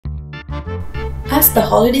As the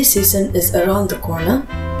holiday season is around the corner,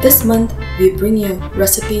 this month we bring you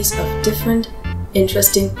recipes of different,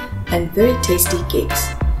 interesting and very tasty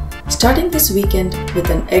cakes. Starting this weekend with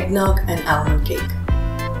an Eggnog and Almond Cake.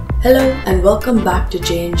 Hello and welcome back to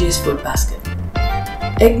J&J's Food Basket.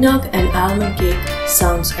 Eggnog and Almond Cake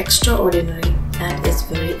sounds extraordinary and is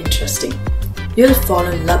very interesting. You'll fall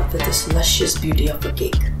in love with this luscious beauty of a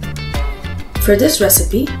cake. For this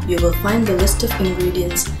recipe, you will find the list of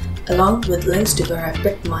ingredients along with links to where I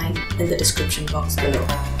picked mine in the description box below.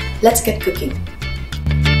 Let's get cooking.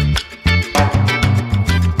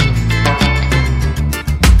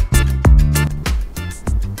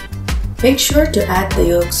 Make sure to add the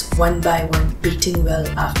yolks one by one, beating well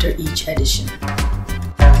after each addition.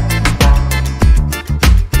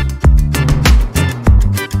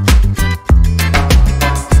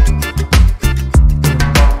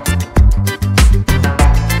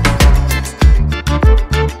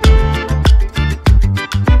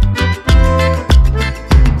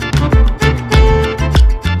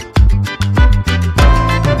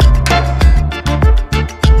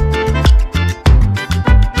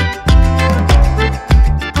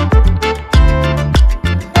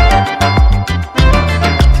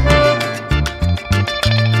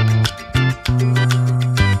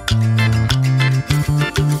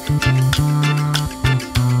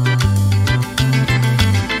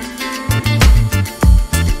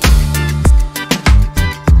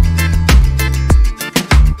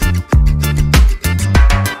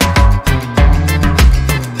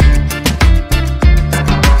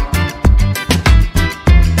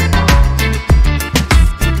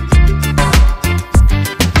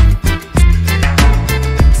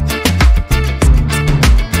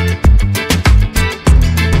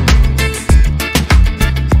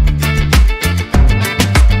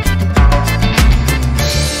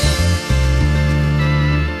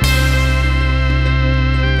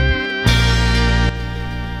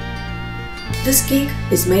 This cake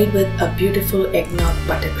is made with a beautiful eggnog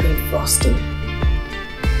buttercream frosting.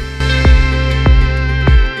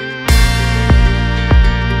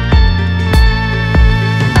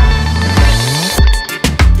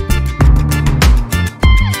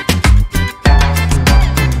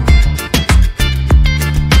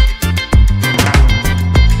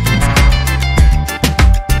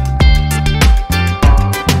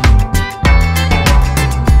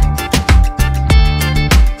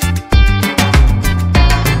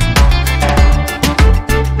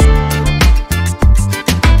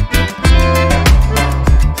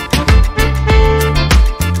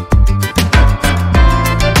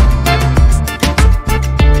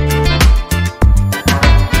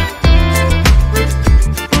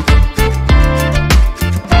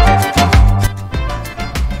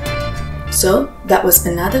 So that was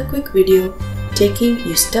another quick video taking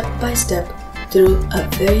you step by step through a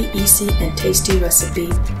very easy and tasty recipe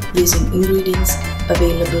using ingredients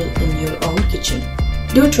available in your own kitchen.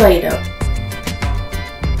 Do try it out.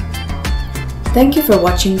 Thank you for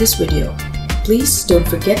watching this video. Please don't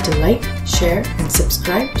forget to like, share and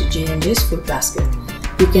subscribe to J&J's Food Basket.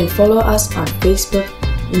 You can follow us on Facebook,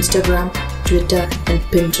 Instagram, Twitter and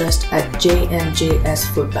Pinterest at J&JS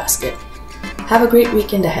Food Basket. Have a great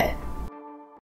weekend ahead.